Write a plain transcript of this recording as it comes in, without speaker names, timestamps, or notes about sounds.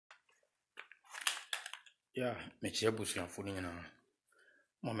Yeah, mechia busuafo no nyinaa.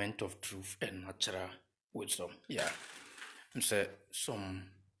 Moment of truth and natural wisdom. Yeah. And so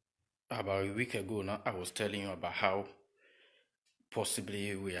about a week ago now I was telling you about how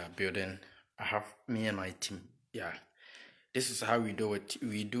possibly we are building. I have me and my team. Yeah. This is how we do it.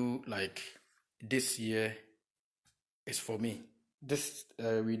 We do like this year is for me. This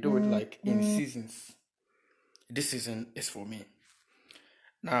we do it like in seasons. This season is for me.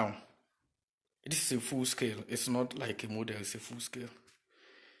 Now, this is a full scale. It's not like a model, it's a full scale.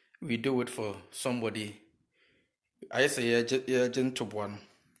 We do it for somebody. I say you're gentle one.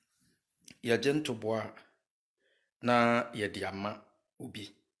 You're gentle boy. Na yediama ubi.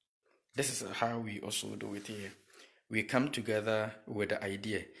 This is how we also do it here. We come together with the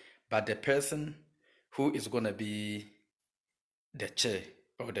idea, but the person who is gonna be the chair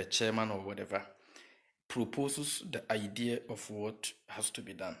or the chairman or whatever proposes the idea of what has to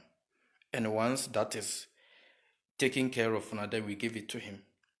be done. And once that is taken care of, now then we give it to him.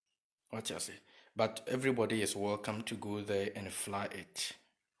 What you say? But everybody is welcome to go there and fly it.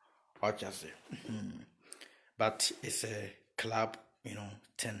 What you say? But it's a club,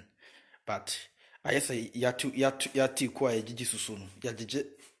 10. But I say yatu kwa ejiji susunu. Ya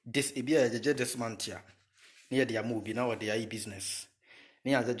this ebia ya this month ya. Near the amubi now the I business.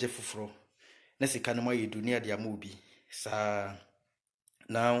 Near the jeffufro. Nesi kanuma you do near the amubi. Sa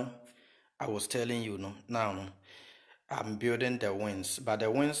now I was telling you now I'm building the wings, but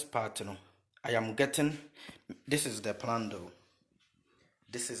the wings part I am getting. This is the plan though.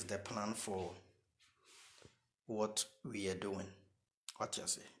 This is the plan for what we are doing. What you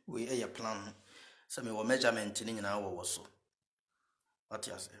say? We are a plan. So me measurement in our also. What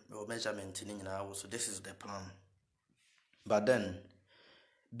you say? Me measurement in our also. This is the plan. But then,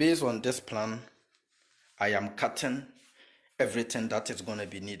 based on this plan, I am cutting everything that is going to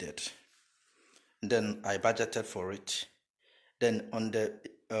be needed. Then I budgeted for it. Then on the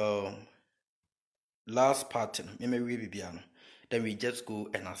last part, then we just go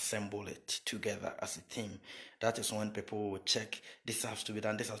and assemble it together as a team. That is when people will check, this has to be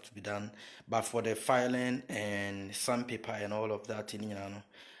done, this has to be done. But for the filing and sandpaper and all of that,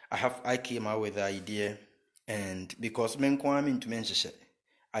 I came out with the idea, and because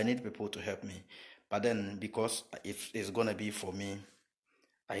I need people to help me. But then because if it's gonna be for me,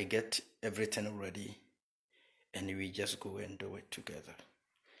 I get everything ready and we just go and do it together.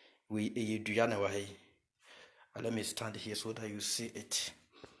 Let me stand here so that you see it.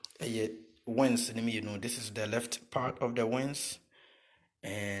 Wings, this is the left part of the wings,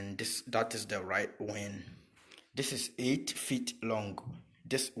 and that is the right wing. This is 8 feet long.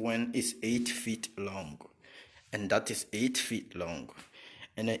 This one is 8 feet long, and that is 8 feet long.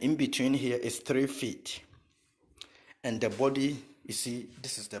 And then in between here is 3 feet. And the body, you see,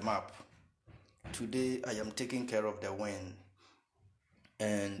 this is the map. Today I am taking care of the wing.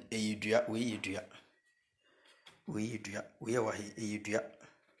 And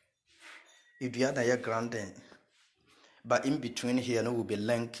grande. But in between here will be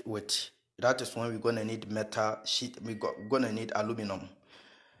linked with, that is when we're gonna need metal sheet. We're gonna need aluminum.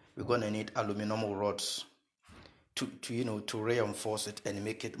 We're gonna need aluminum rods to reinforce it and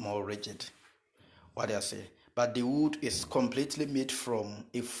make it more rigid. What do I say? But the wood is completely made from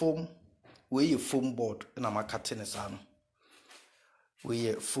a foam. We a foam board and I'm cutting this on. We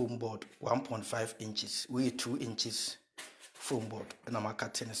a foam board 1.5 inches. We a 2 inches foam board and I'm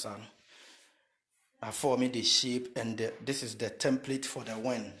cutting this on. I form the shape, and this is the template for the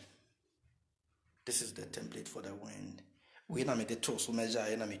wind. This is the template for the wind. We na me the toes measure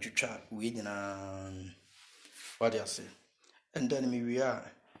and me chucha we what do you say? And then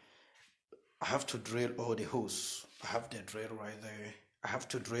I have to drill all the holes. I have the drill right there. I have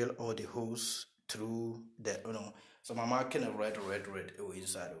to drill all the holes through the so I'm marking a red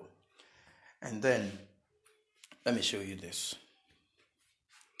inside. And then let me show you this.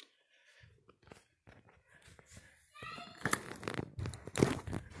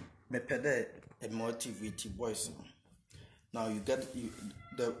 Me pede a motivated voice. Now we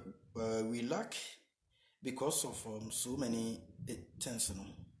lack, because of so many things,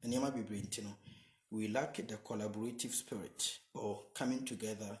 and you might be brain, we lack the collaborative spirit, or coming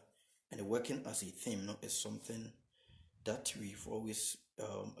together and working as a team. Is something that we've always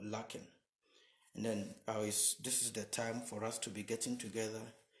lacking. And then this is the time for us to be getting together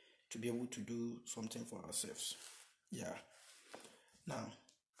to be able to do something for ourselves. Yeah. Now,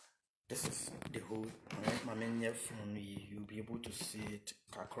 this is the whole my main phone. You'll be able to see it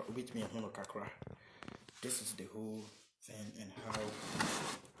with me. This is the whole thing and how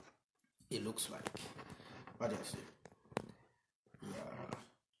it looks like. What do I say? Yeah.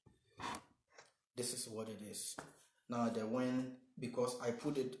 This is what it is. Now the wind, because I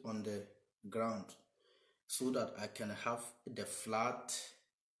put it on the ground so that I can have the flat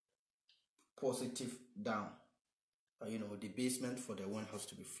positive down. You know, the basement for the wind has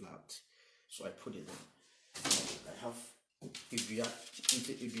to be flat. So I put it in. I have if you are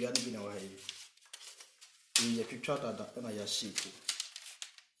in a way, if you try that and I shape.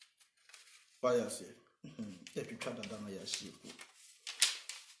 Why I say if you try that I shape.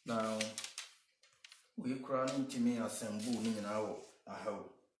 Now we crown into me assemble in our how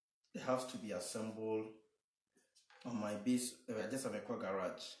it has to be assembled on my base. Just have a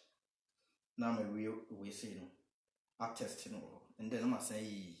garage. Now we say no, I test and then I'm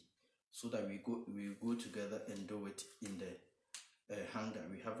saying so that we go together and do it in the hangar.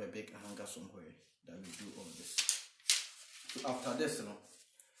 We have a big hangar somewhere that we do all this. So after this,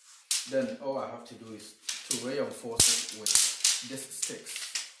 then all I have to do is to reinforce it with this sticks.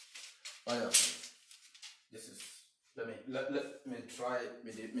 This is let me try it.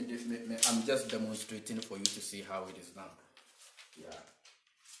 I'm just demonstrating for you to see how it is done. Yeah.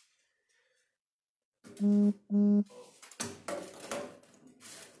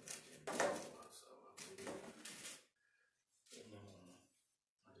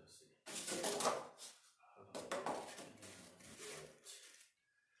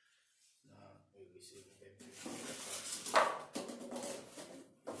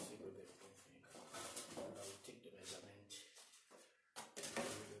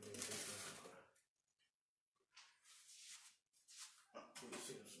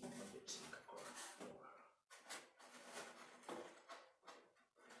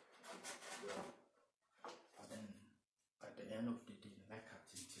 At the end of the day, like I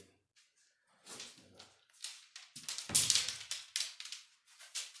think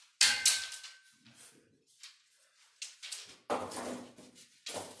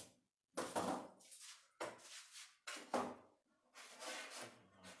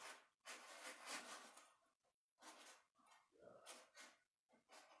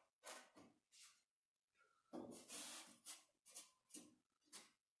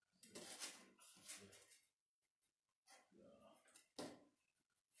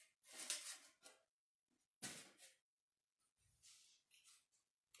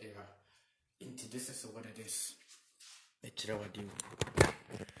this is what it is.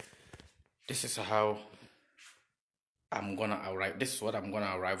 This is how I'm gonna arrive. This is what I'm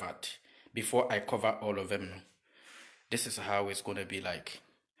gonna arrive at before I cover all of them. This is how it's gonna be like.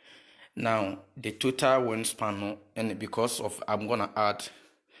 Now the total wingspan, and because of I'm gonna add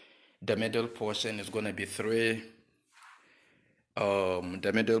the middle portion is gonna be 3.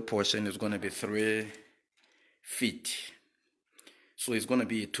 The middle portion is gonna be 3 feet. So it's gonna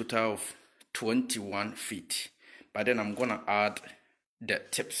be a total of 21 feet. But then I'm gonna add the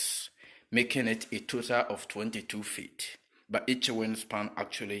tips, making it a total of 22 feet. But each wingspan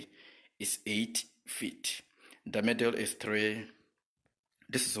actually is 8 feet. The middle is 3.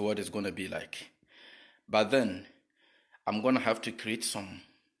 This is what it's gonna be like. But then I'm gonna have to create some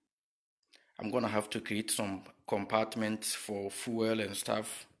compartments for fuel and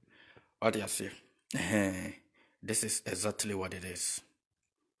stuff. What do you say? This is exactly what it is.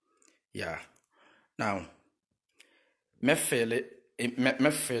 Yeah. Now, me fill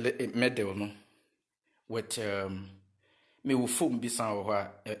it middle no with me will foam be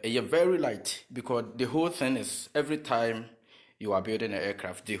very light, because the whole thing is every time you are building an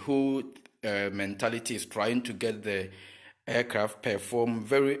aircraft, the whole mentality is trying to get the aircraft perform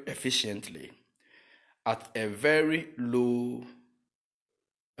very efficiently at a very low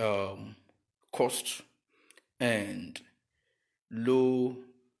cost and low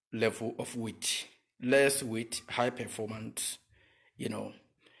level of weight, less weight, high performance,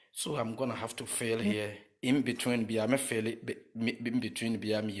 So I'm gonna have to fail here in between. In between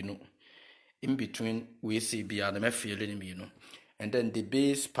in between we see me fail and then the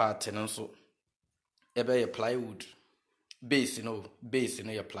base part and also a plywood base,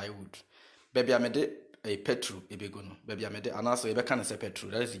 a plywood. Baby, I made a petrol, a big one. Baby, I made it, and also a can say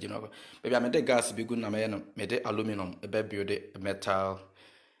petrol. That is, baby, I made a gas, big one. I made aluminum, a baby, metal,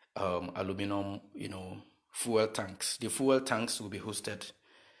 aluminum, fuel tanks. The fuel tanks will be hosted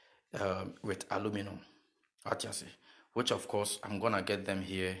with aluminum, which of course I'm gonna get them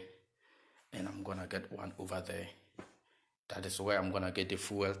here, and I'm gonna get one over there. That is where I'm gonna get the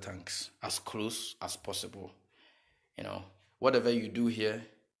fuel tanks as close as possible. Whatever you do here,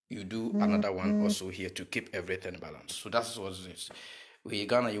 you do another one also here to keep everything balanced. So that's what it is. We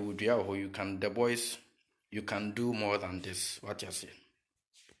Ghana, you would the boys, you can do more than this. What you say?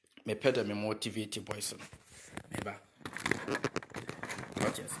 Me peda me motivate boys. Maybe.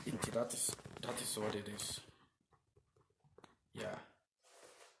 What yes, into that is that is what it is. Yeah,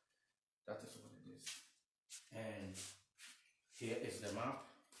 that is what it is. And here is the map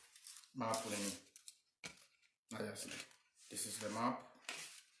link. This is the map,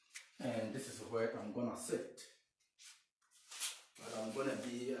 and this is where I'm gonna sit. But I'm gonna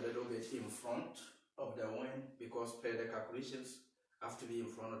be a little bit in front of the wind because per the calculations I have to be in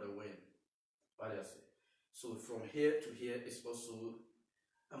front of the wind. What I say? So from here to here is also,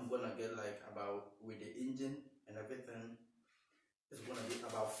 I'm gonna get like about, with the engine and everything, it's gonna be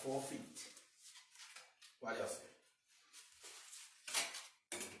about 4 feet. What I say?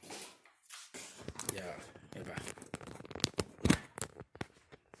 Yeah, ever.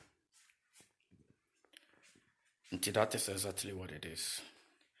 That is exactly what it is.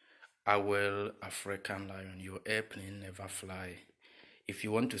 Owl African lion, your airplane never fly. If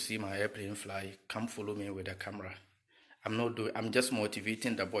you want to see my airplane fly, come follow me with the camera. I'm just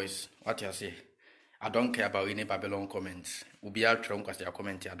motivating the boys. What you say? I don't care about any Babylon comments. We'll be out because they are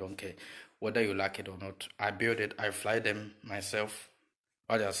commenting. I don't care whether you like it or not. I build it. I fly them myself.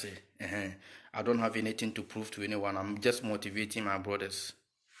 What I say? I don't have anything to prove to anyone. I'm just motivating my brothers.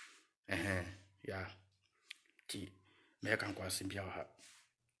 Yeah.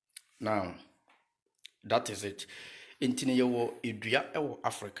 Now, that is it. In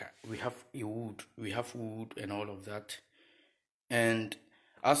Africa, we have wood and all of that. And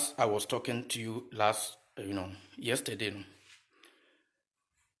as I was talking to you yesterday,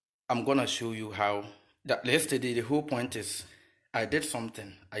 I'm gonna show you how that yesterday the whole point is I did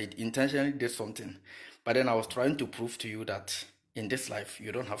something. I intentionally did something, but then I was trying to prove to you that in this life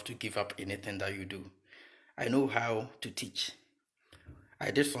you don't have to give up anything that you do. I know how to teach. I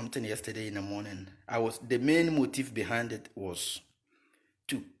did something yesterday in the morning. The main motive behind it was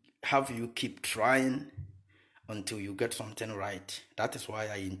to have you keep trying until you get something right. That is why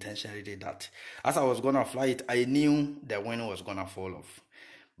I intentionally did that. As I was gonna fly it, I knew the wind was gonna fall off.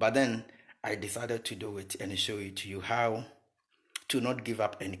 But then I decided to do it and show it to you how to not give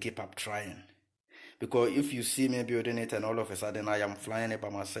up and keep up trying. Because if you see me building it and all of a sudden I am flying it by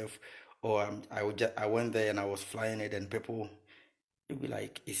myself, or I went there and I was flying it and people, it'll be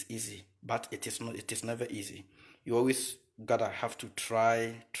like it's easy. But it is not. It is never easy. You always gotta have to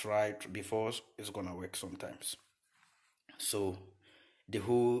try before it's gonna work sometimes. So the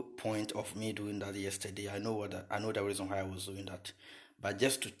whole point of me doing that yesterday, I know the reason why I was doing that, but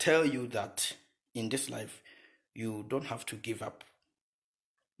just to tell you that in this life you don't have to give up.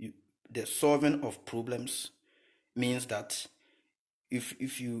 The solving of problems means that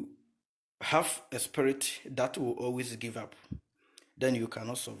if you have a spirit that will always give up, then you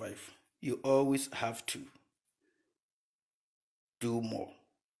cannot survive. You always have to do more.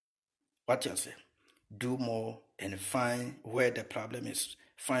 What you say? Do more and find where the problem is.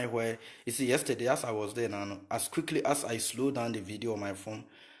 Find where, you see, yesterday as I was there now, as quickly as I slowed down the video on my phone,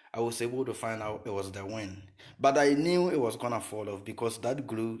 I was able to find out it was the wind. But I knew it was gonna fall off because that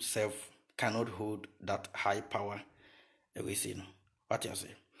glue self cannot hold that high power. We see, what you say?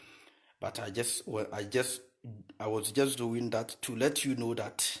 But I was just doing that to let you know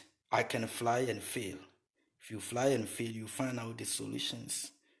that I can fly and fail. If you fly and fail, you find out the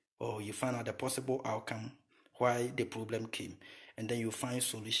solutions, or you find out the possible outcome, why the problem came, and then you find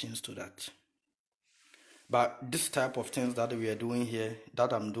solutions to that. But this type of things that we are doing here,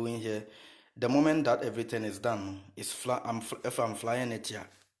 that I'm doing here, the moment that everything is done, if I'm flying it here,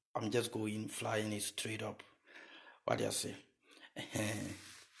 I'm just flying it straight up. What do you say?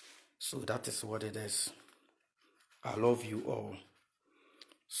 So that is what it is. I love you all.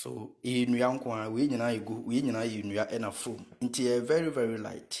 So we foam. It's very, very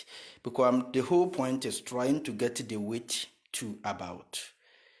light. Because the whole point is trying to get the weight to about.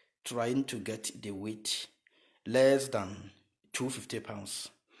 Trying to get the weight less than 250 pounds.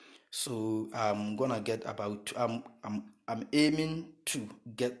 So I'm gonna get about I'm aiming to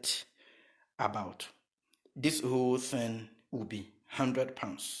get about, this whole thing will be 100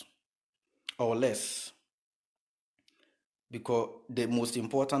 pounds or less, because the most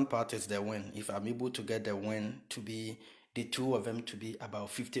important part is the wind. If I'm able to get the wind to be, the two of them to be about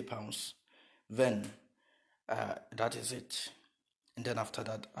 50 pounds, then that is it. And then after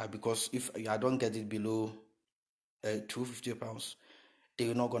that, because if I don't get it below 250 pounds,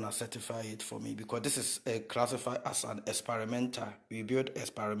 they're not gonna certify it for me, because this is classified as an experimental. We build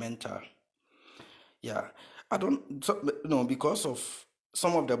experimental. Yeah, I don't, because of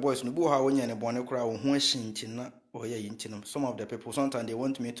some of the boys, some of the people, sometimes they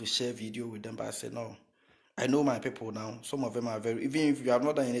want me to share video with them, but I say no. I know my people now. Some of them are even if you have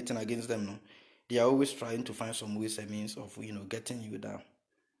not done anything against them, no, they are always trying to find some ways and means of getting you down.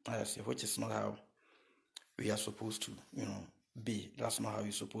 which is not how we are supposed to, be. That's not how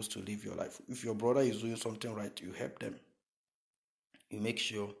you're supposed to live your life. If your brother is doing something right, you help them. You make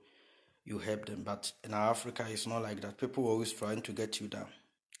sure you help them. But in Africa, it's not like that. People are always trying to get you down.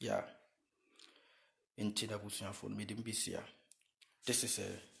 Yeah. This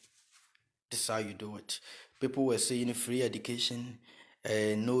is how you do it. People were saying free education,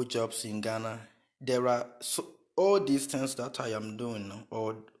 no jobs in Ghana. There are all these things that I am doing,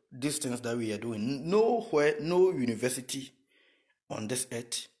 or these things that we are doing. Nowhere, no university on this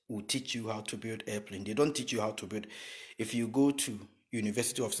earth will teach you how to build airplane. They don't teach you how to build. If you go to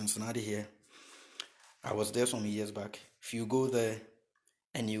University of Cincinnati here, I was there some years back. If you go there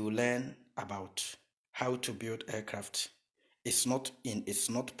and you learn about how to build aircraft, it is not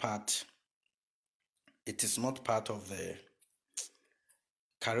part of the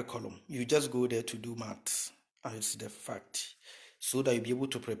curriculum. You just go there to do maths, and it's the fact, so that you'll be able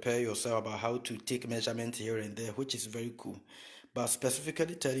to prepare yourself about how to take measurements here and there, which is very cool. But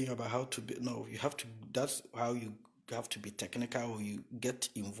specifically telling you about how to be, no, you have to, that's how you have to be technical, or you get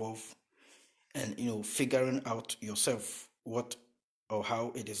involved and figuring out yourself what or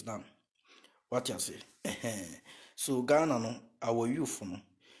how it is done. What you say? So Ghana, no, our youth, no,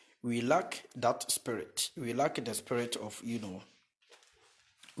 we lack that spirit. We lack the spirit of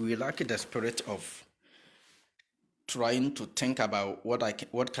we lack the spirit of trying to think about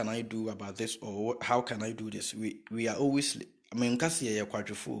what can I do about this, or how can I do this. We are always, I mean, can't say you're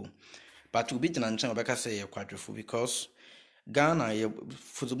quadruple, but we be in China, say you're quadruple, because Ghana,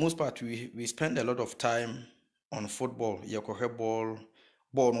 for the most part, we spend a lot of time on football. You could have ball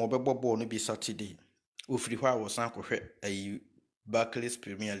no be Saturday. Ufri hwa was san kohwe a Barclays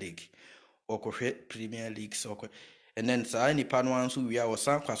Premier League, or kohwe Premier League, so and then sa ni pa no anso we are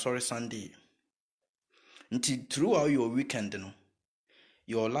san kwasori Sunday. Until throughout your weekend,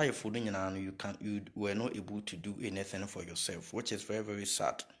 your life you were not able to do anything for yourself, which is very, very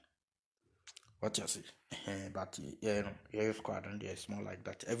sad. What you see? But your squad and it's more like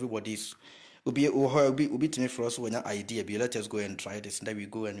that. Everybody's will be to me for us when an idea be, let us go and try this, and then we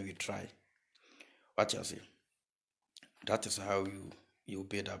go and we try. What you see? That is how you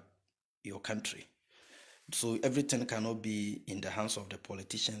build up your country. So everything cannot be in the hands of the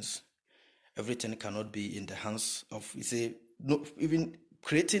politicians. Everything cannot be in the hands of, even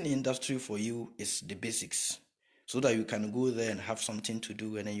creating industry for you is the basics, so that you can go there and have something to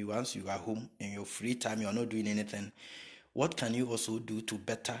do, and then once you are home in your free time, you are not doing anything. What can you also do to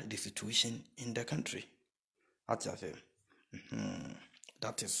better the situation in the country? That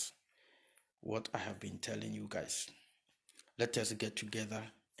is what I have been telling you guys. Let us get together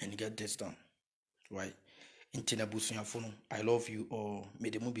and get this done. Right? I love you all.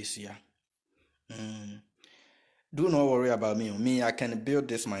 Do not worry about me. I can build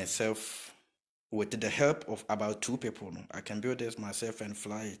this myself with the help of about 2 people. I can build this myself and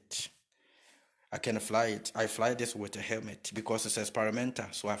fly it. I can fly it. I fly this with a helmet because it's experimental.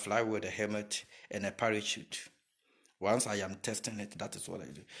 So I fly with a helmet and a parachute. Once I am testing it, that is what I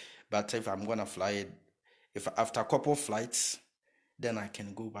do. But if I'm gonna fly it, if after a couple flights, then I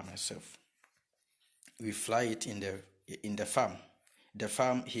can go by myself. We fly it in the farm. The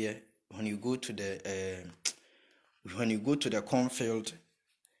farm here, when you go to the cornfield,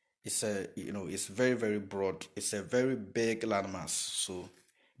 it's it's very, very broad. It's a very big landmass. So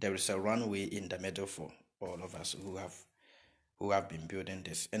there is a runway in the middle for all of us who have been building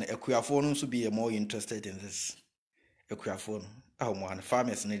this. And Ekuafo also be more interested in this. Ekuafo,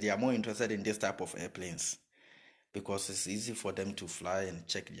 farmers, they are more interested in this type of airplanes because it's easy for them to fly and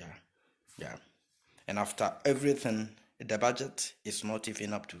check yeah. And after everything, the budget is not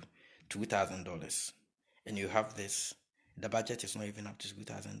even up to $2,000. And you have this, the budget is not even up to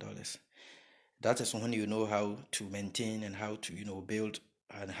 $2,000. That is when you know how to maintain and how to, build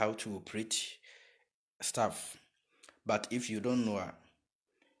and how to operate stuff. But if you don't know,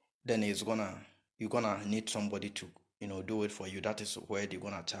 then you're gonna need somebody to, do it for you. That is where they're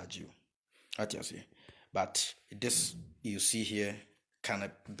gonna charge you. What you see. But this you see here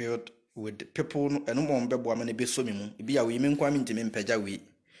can build with people and no more bebo amane be so me mu bi a we me nkwa me ntime mpagya we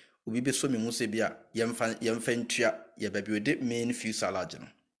obi be so me mu se bi a yemfa ntua ye ba bi ode main fuselage no.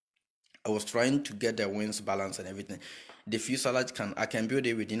 I was trying to get the wings balance and everything. The fuselage I can build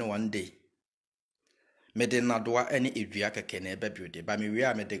it within 1 day. Me de nadoa any edua keke na be build ba me we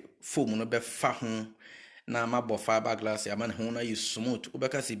a me de foam no be fa ho na ma bo fiberglass ya man ho na you smooth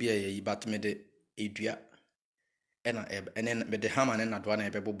obeka se bi a yi but me de edua and me de hammer na nadoa na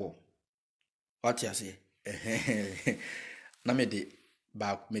be bobo. What you say? Na me de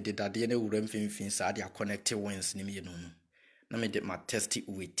dade na wuram finfin sa de connected wings ni me no. Let me get my testy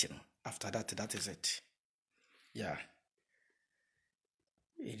weight. After that, that is it. Yeah.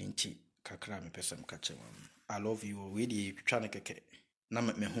 Kakra me person catch I love you. We trying to keke. Na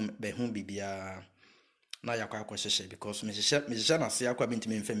me home bibia. Na yakwa akwahyehyɛ because me hyehyɛ na se akwa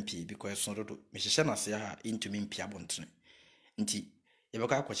bintimi mfam pii because so dodo me hyehyɛ na se ha intumi mpia bontene nti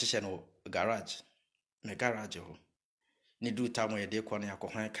yebɛka akwahyehyɛ no garage me garage ho ne do time ye de kɔ na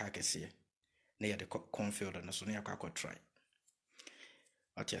yakɔhan car kɛseɛ na ye de confield na so na yakɔ try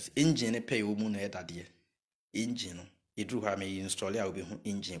atias engine ne pay wo mu na ɛdadeɛ engine no eduru ha me install a obi hu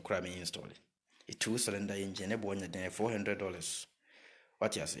engine kura me install a 2-cylinder engine ne bo nya den $400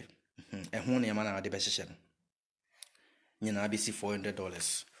 atias ɛho ne yama na de bɛhyehyɛ no nyina bɛsi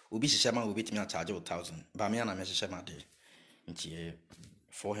 $400 obi hyehyɛ ma obi timi a charge 1,000 ba me na me hyehyɛ ma de nti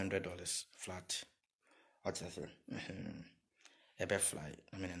 $400 flat atias ebe fly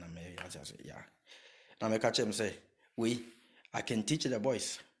na me na me atias yeah na me catch him say I can teach the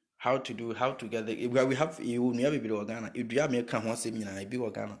boys how to get the we have you never be Ghana you do me can ho asem nyina be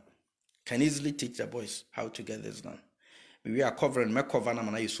Ghana can easily teach the boys how to get this done. We are covering my cover na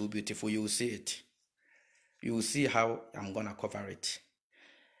is so beautiful. You will see it. You will see how I'm gonna cover it.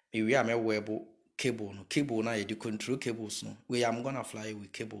 We are my web cable. Cable na you control cables no. We I'm gonna fly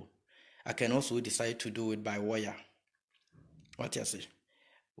with cable. I can also decide to do it by wire. What you say?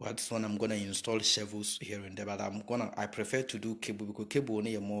 What's when I'm gonna install shovels here and there, but I prefer to do cable because cable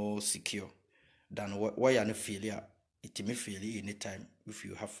is more secure than wire no failure. It may fail anytime if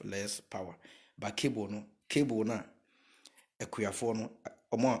you have less power. But cable na ekuyafo no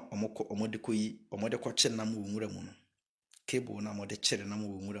omo de koyi omo de kwache na mu nwura mu no cable na mo de chere na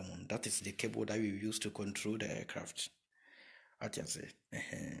mu nwura mu. That is the cable that we use to control the aircraft. What you say?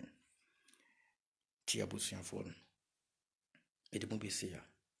 Tia busian phone. It mo be see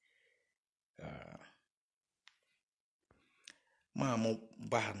ma mo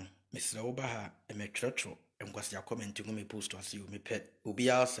ba no mesra wo ba ha e metwetwo enkwasi ya comment ngo me post as you me pet obi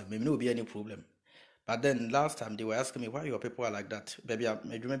asa me no obi any problem. But then last time they were asking me why your people are like that. Baby,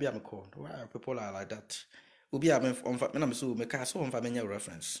 maybe I'm called. Why your people are like that? Ubi I'm so make so on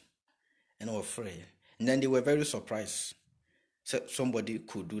reference. And I was afraid. And then they were very surprised. So somebody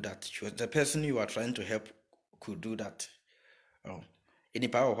could do that. The person you are trying to help could do that. Oh. Any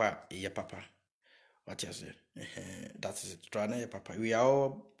power why yeah papa. What you say? That is it. Trying papa. We are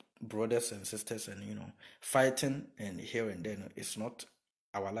all brothers and sisters and fighting and here and there. It's not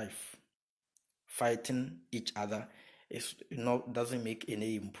our life. Fighting each other doesn't make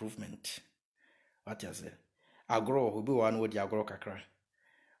any improvement. What you say? Agro will be one with the agro kakra.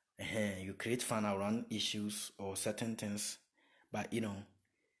 You create fun around issues or certain things, but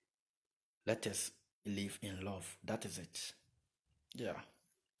let us live in love. That is it. Yeah,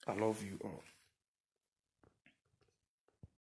 I love you all.